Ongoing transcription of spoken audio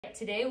right,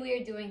 today we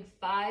are doing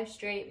 5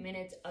 straight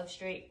minutes of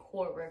straight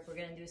core work. We're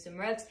gonna do some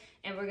reps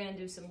and we're gonna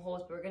do some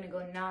holds, but we're gonna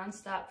go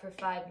non-stop for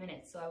 5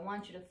 minutes. So I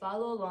want you to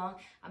follow along.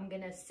 I'm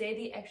gonna say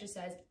the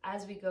exercise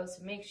as we go,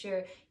 so make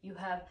sure you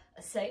have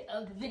a sight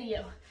of the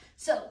video.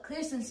 So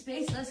clear some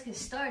space, let's get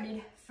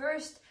started.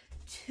 First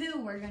 2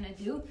 we're gonna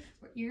do,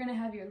 you're gonna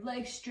have your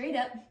legs straight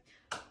up,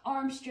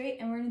 arms straight,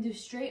 and we're gonna do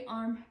straight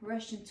arm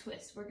Russian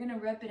twist. We're gonna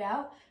rep it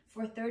out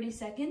for 30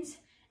 seconds.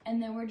 And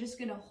then we're just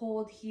gonna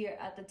hold here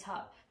at the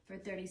top for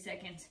 30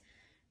 seconds.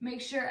 Make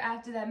sure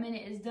after that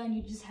minute is done,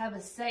 you just have a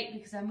sight,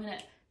 because I'm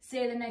gonna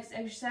say the next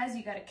exercise,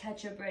 you gotta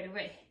catch up right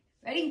away.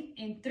 Ready?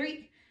 In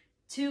 3,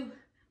 2,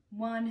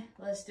 1,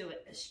 let's do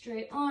it.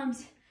 Straight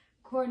arms,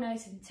 core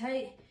nice and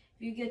tight.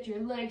 If you get your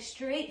legs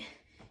straight,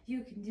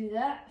 you can do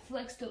that.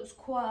 Flex those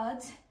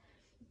quads.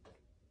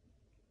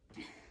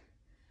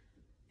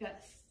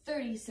 Got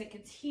 30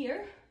 seconds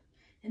here.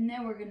 And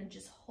then we're gonna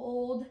just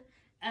hold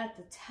at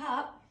the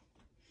top.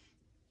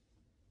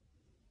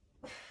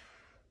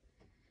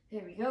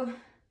 There we go.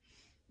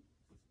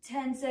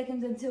 10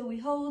 seconds until we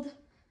hold.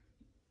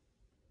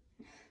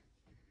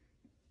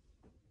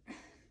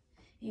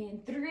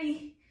 In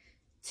 3,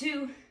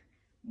 2,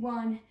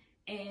 1,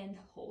 and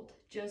hold.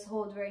 Just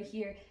hold right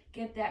here.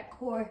 Get that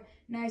core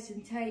nice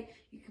and tight.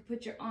 You could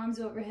put your arms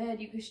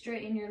overhead. You could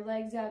straighten your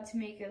legs out to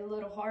make it a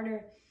little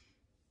harder.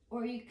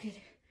 Or you could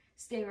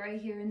stay right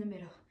here in the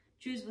middle.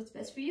 Choose what's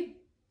best for you.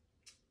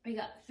 We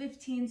got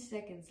 15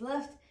 seconds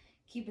left.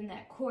 Keeping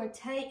that core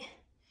tight.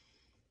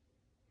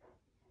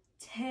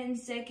 10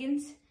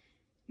 seconds.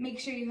 Make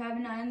sure you have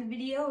an eye on the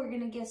video. We're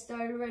gonna get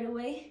started right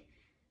away.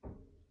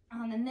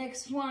 On the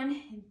next one,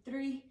 in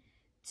 3,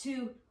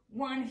 2,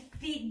 1,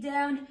 feet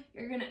down.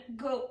 You're gonna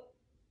go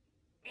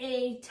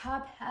a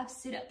top half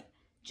sit up,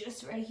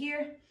 just right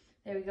here.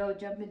 There we go,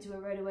 jump into it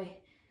right away.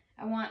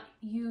 I want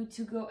you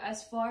to go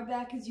as far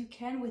back as you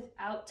can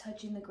without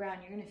touching the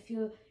ground. You're gonna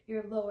feel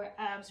your lower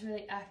abs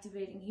really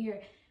activating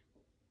here.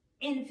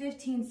 In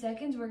 15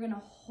 seconds, we're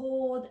gonna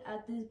hold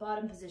at this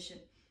bottom position.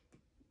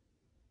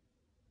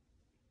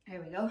 There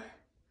we go.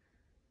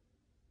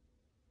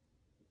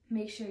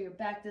 Make sure your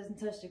back doesn't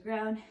touch the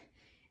ground.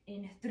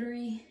 In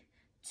 3,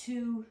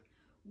 2,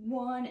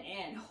 1,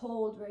 and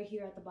hold right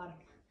here at the bottom.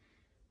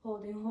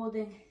 Holding,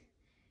 holding,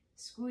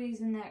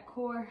 squeezing that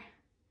core.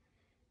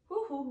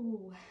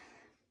 Woohoo!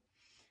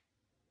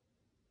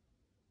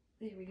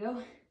 There we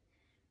go.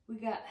 We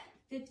got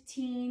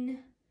 15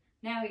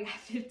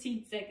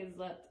 seconds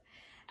left.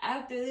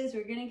 After this,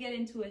 we're gonna get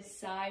into a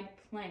side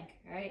plank,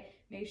 all right?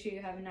 Make sure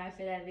you have an eye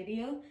for that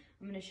video.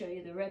 I'm gonna show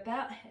you the rep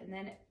out, and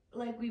then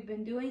like we've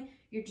been doing,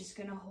 you're just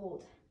gonna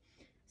hold.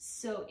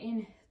 So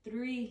in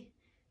 3,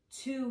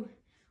 2,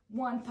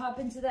 1, pop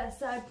into that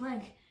side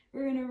plank.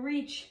 We're gonna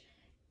reach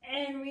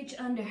and reach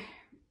under.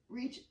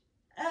 Reach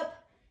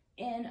up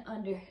and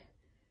under.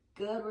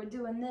 Good, we're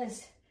doing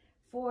this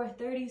for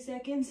 30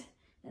 seconds,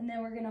 and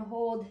then we're gonna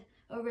hold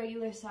a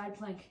regular side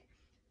plank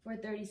for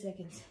 30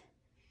 seconds.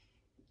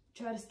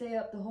 Try to stay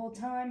up the whole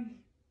time.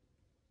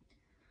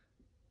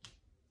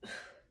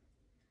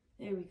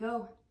 There we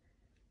go.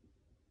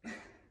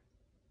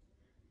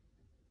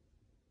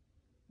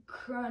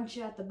 Crunch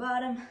at the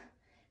bottom,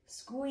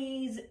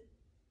 squeeze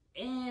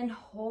and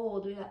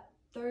hold. We got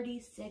 30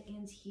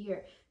 seconds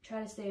here.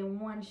 Try to stay in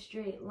one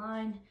straight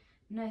line,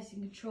 nice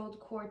and controlled,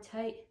 core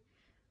tight.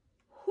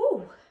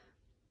 Whew.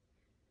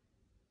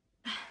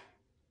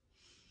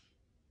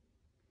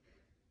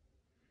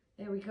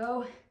 There we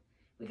go.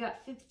 We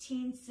got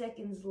 15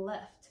 seconds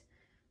left.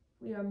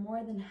 We are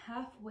more than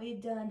halfway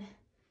done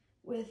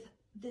with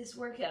this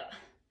workout.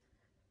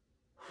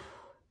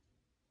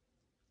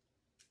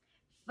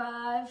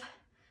 5,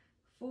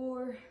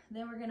 4,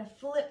 then we're gonna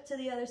flip to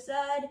the other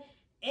side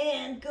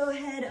and go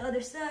ahead,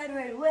 other side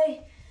right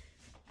away.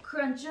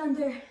 Crunch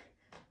under,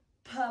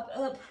 pop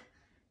up.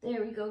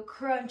 There we go,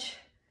 crunch.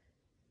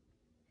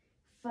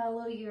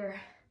 Follow your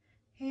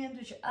hands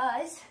with your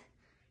eyes.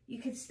 You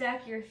can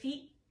stack your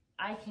feet.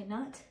 I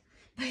cannot,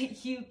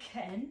 but you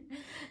can.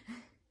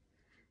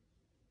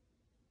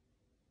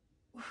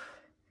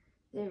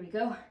 There we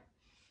go.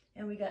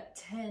 And we got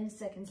 10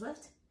 seconds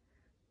left.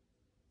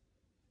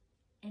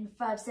 In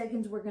 5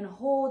 seconds, we're gonna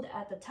hold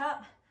at the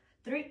top.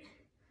 3,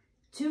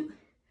 2,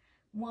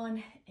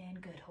 1,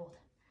 and good, hold.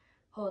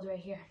 Hold right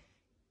here.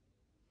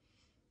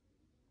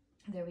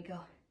 There we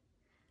go.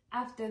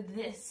 After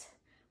this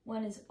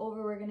one is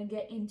over, we're gonna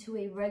get into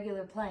a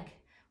regular plank.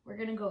 We're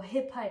gonna go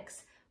hip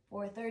hikes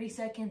for 30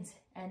 seconds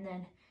and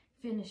then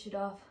finish it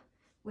off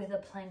with a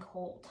plank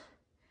hold.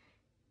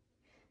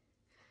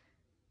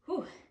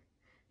 Whew.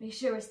 Make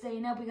sure we're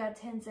staying up. We got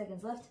 10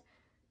 seconds left.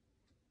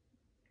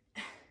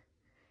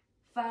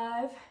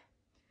 5,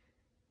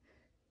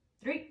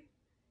 3,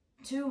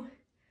 2,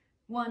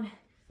 1.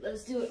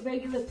 Let's do it.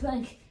 Regular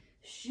plank.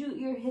 Shoot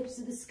your hips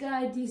to the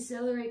sky.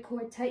 Decelerate,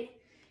 core tight.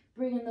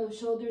 Bringing those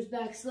shoulders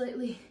back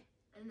slightly.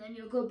 And then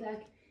you'll go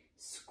back.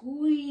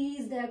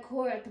 Squeeze that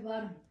core at the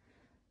bottom.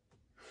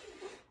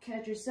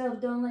 Catch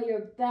yourself. Don't let your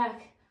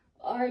back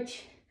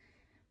arch.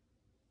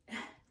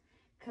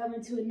 Come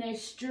into a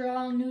nice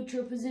strong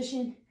neutral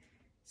position.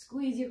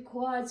 Squeeze your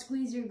quads,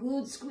 squeeze your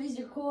glutes, squeeze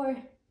your core.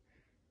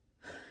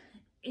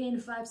 In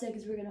 5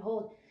 seconds, we're gonna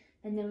hold.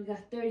 And then we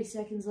got 30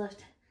 seconds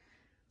left.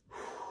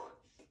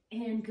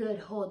 And good,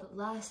 hold.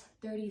 Last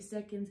 30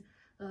 seconds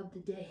of the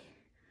day.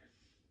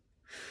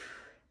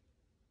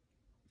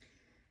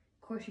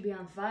 Core should be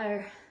on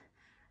fire.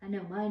 I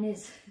know mine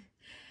is.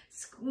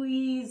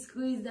 Squeeze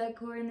that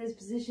core in this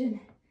position.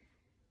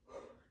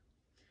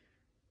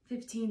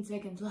 15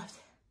 seconds left.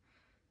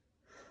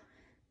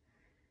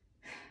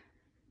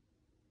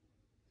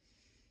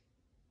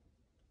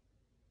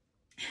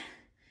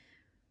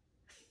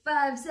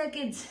 5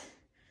 seconds.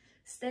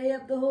 Stay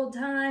up the whole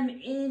time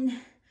in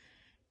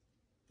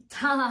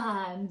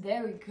time.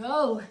 There we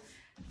go.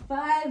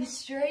 5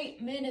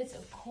 straight minutes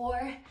of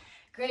core.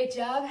 Great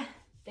job.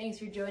 Thanks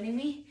for joining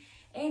me,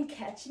 and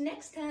catch you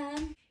next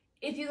time.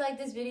 If you like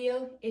this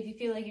video, if you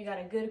feel like you got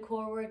a good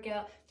core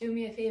workout, do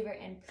me a favor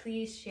and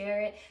please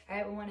share it. All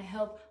right, we want to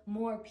help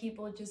more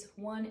people, just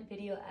one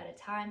video at a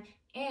time.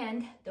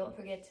 And don't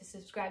forget to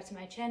subscribe to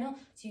my channel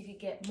so you can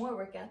get more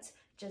workouts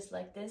just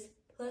like this,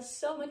 plus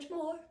so much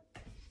more.